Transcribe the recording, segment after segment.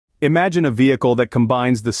Imagine a vehicle that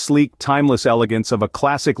combines the sleek, timeless elegance of a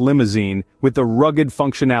classic limousine with the rugged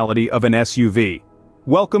functionality of an SUV.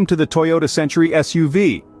 Welcome to the Toyota Century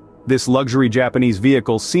SUV. This luxury Japanese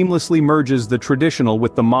vehicle seamlessly merges the traditional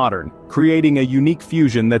with the modern, creating a unique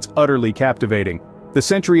fusion that's utterly captivating. The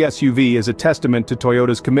Century SUV is a testament to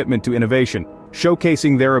Toyota's commitment to innovation,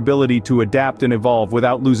 showcasing their ability to adapt and evolve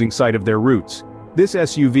without losing sight of their roots. This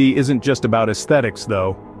SUV isn't just about aesthetics,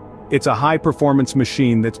 though. It's a high-performance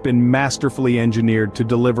machine that's been masterfully engineered to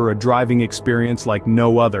deliver a driving experience like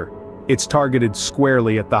no other. It's targeted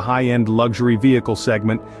squarely at the high-end luxury vehicle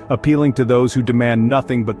segment, appealing to those who demand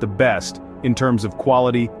nothing but the best in terms of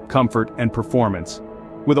quality, comfort, and performance.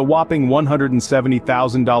 With a whopping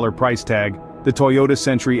 $170,000 price tag, the Toyota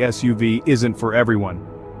Century SUV isn't for everyone.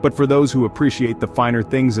 But for those who appreciate the finer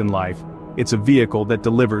things in life, it's a vehicle that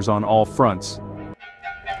delivers on all fronts.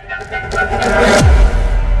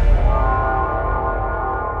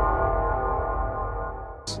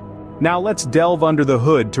 Now let's delve under the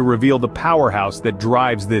hood to reveal the powerhouse that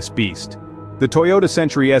drives this beast. The Toyota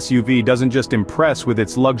Century SUV doesn't just impress with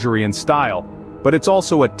its luxury and style, but it's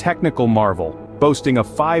also a technical marvel, boasting a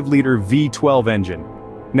 5-liter V12 engine.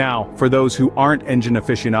 Now, for those who aren't engine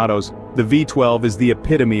aficionados, the V12 is the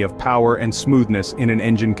epitome of power and smoothness in an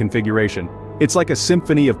engine configuration. It's like a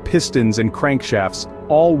symphony of pistons and crankshafts,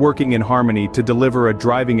 all working in harmony to deliver a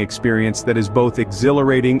driving experience that is both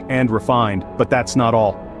exhilarating and refined. But that's not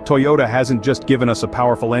all. Toyota hasn't just given us a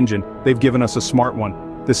powerful engine, they've given us a smart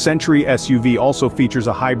one. The Century SUV also features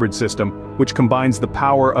a hybrid system, which combines the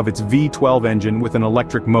power of its V12 engine with an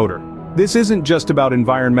electric motor. This isn't just about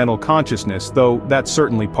environmental consciousness, though that's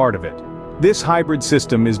certainly part of it. This hybrid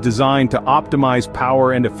system is designed to optimize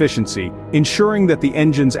power and efficiency, ensuring that the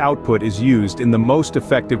engine's output is used in the most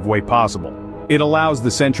effective way possible. It allows the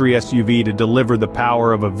Century SUV to deliver the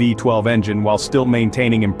power of a V12 engine while still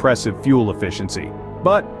maintaining impressive fuel efficiency.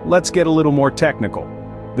 But let's get a little more technical.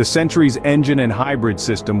 The Century's engine and hybrid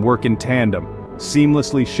system work in tandem,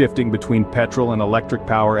 seamlessly shifting between petrol and electric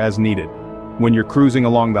power as needed. When you're cruising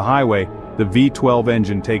along the highway, the V12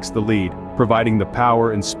 engine takes the lead, providing the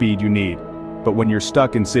power and speed you need. But when you're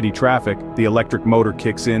stuck in city traffic, the electric motor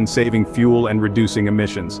kicks in, saving fuel and reducing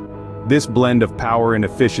emissions. This blend of power and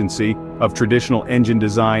efficiency, of traditional engine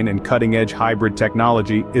design and cutting-edge hybrid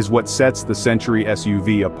technology is what sets the Century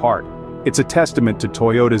SUV apart. It's a testament to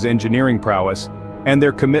Toyota's engineering prowess, and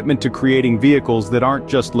their commitment to creating vehicles that aren't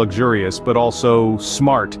just luxurious but also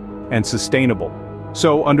smart and sustainable.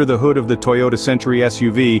 So under the hood of the Toyota Century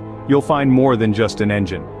SUV, you'll find more than just an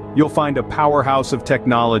engine. You'll find a powerhouse of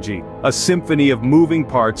technology, a symphony of moving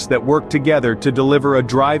parts that work together to deliver a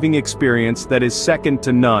driving experience that is second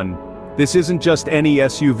to none. This isn't just any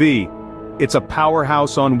SUV. It's a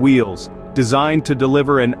powerhouse on wheels, designed to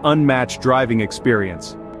deliver an unmatched driving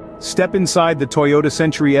experience. Step inside the Toyota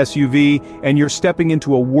Century SUV and you're stepping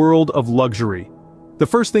into a world of luxury. The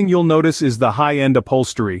first thing you'll notice is the high-end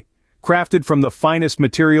upholstery. Crafted from the finest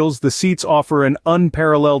materials, the seats offer an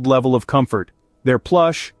unparalleled level of comfort. They're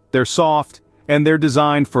plush, they're soft, and they're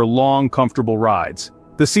designed for long, comfortable rides.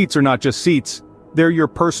 The seats are not just seats, they're your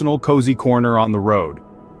personal cozy corner on the road.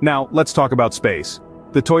 Now, let's talk about space.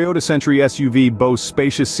 The Toyota Century SUV boasts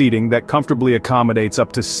spacious seating that comfortably accommodates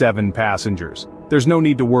up to 7 passengers. There's no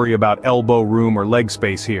need to worry about elbow room or leg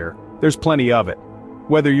space here. There's plenty of it.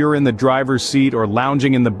 Whether you're in the driver's seat or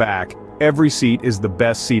lounging in the back, every seat is the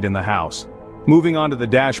best seat in the house. Moving on to the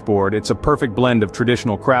dashboard, it's a perfect blend of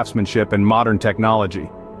traditional craftsmanship and modern technology.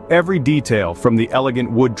 Every detail, from the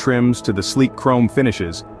elegant wood trims to the sleek chrome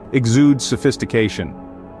finishes, exudes sophistication.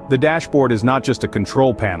 The dashboard is not just a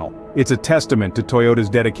control panel, it's a testament to Toyota's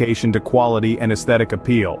dedication to quality and aesthetic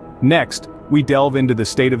appeal. Next, we delve into the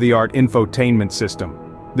state-of-the-art infotainment system.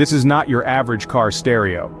 This is not your average car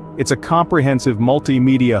stereo. It's a comprehensive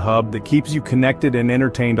multimedia hub that keeps you connected and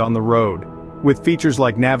entertained on the road. With features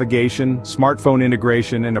like navigation, smartphone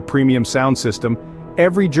integration, and a premium sound system,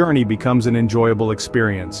 every journey becomes an enjoyable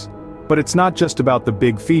experience. But it's not just about the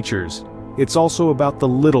big features, it's also about the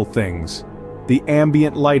little things. The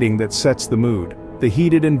ambient lighting that sets the mood, the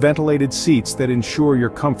heated and ventilated seats that ensure your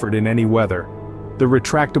comfort in any weather, the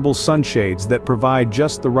retractable sunshades that provide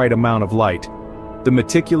just the right amount of light, the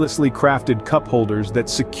meticulously crafted cup holders that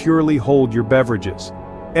securely hold your beverages.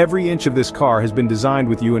 Every inch of this car has been designed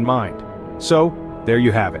with you in mind. So, there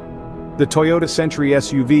you have it. The Toyota Century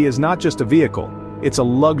SUV is not just a vehicle, it's a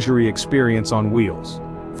luxury experience on wheels.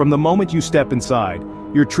 From the moment you step inside,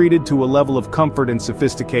 you're treated to a level of comfort and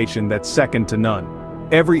sophistication that's second to none.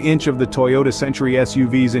 Every inch of the Toyota Century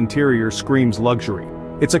SUV's interior screams luxury.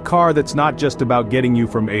 It's a car that's not just about getting you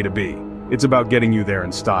from A to B, it's about getting you there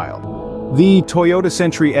in style. The Toyota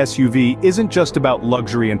Century SUV isn't just about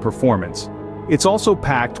luxury and performance. It's also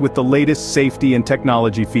packed with the latest safety and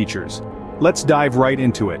technology features. Let's dive right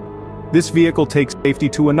into it. This vehicle takes safety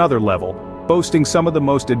to another level, boasting some of the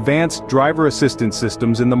most advanced driver assistance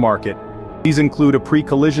systems in the market. These include a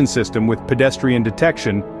pre-collision system with pedestrian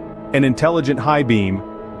detection, an intelligent high beam,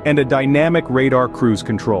 and a dynamic radar cruise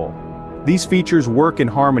control. These features work in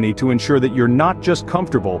harmony to ensure that you're not just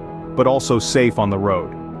comfortable, but also safe on the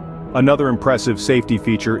road. Another impressive safety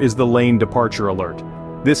feature is the lane departure alert.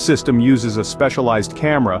 This system uses a specialized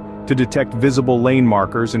camera to detect visible lane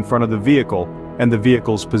markers in front of the vehicle and the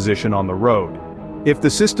vehicle's position on the road. If the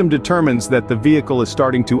system determines that the vehicle is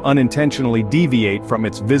starting to unintentionally deviate from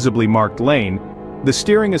its visibly marked lane, the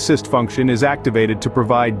steering assist function is activated to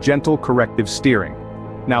provide gentle corrective steering.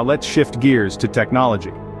 Now let's shift gears to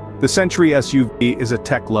technology. The Century SUV is a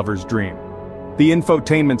tech lover's dream. The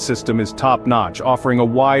infotainment system is top-notch, offering a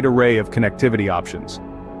wide array of connectivity options.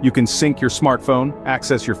 You can sync your smartphone,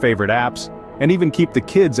 access your favorite apps, and even keep the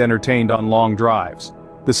kids entertained on long drives.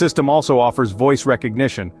 The system also offers voice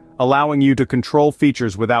recognition, allowing you to control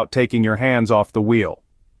features without taking your hands off the wheel.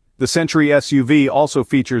 The Century SUV also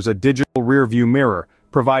features a digital rear-view mirror,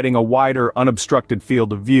 providing a wider, unobstructed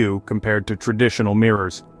field of view compared to traditional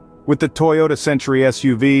mirrors. With the Toyota Century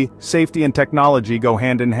SUV, safety and technology go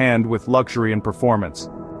hand in hand with luxury and performance.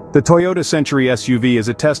 The Toyota Century SUV is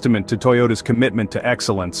a testament to Toyota's commitment to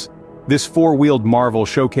excellence. This four-wheeled marvel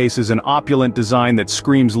showcases an opulent design that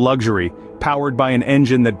screams luxury, powered by an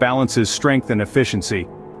engine that balances strength and efficiency.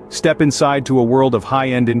 Step inside to a world of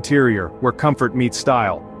high-end interior, where comfort meets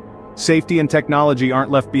style. Safety and technology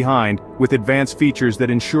aren't left behind, with advanced features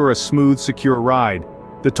that ensure a smooth, secure ride.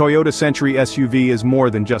 The Toyota Century SUV is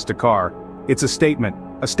more than just a car. It's a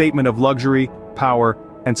statement of luxury, power,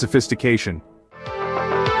 and sophistication.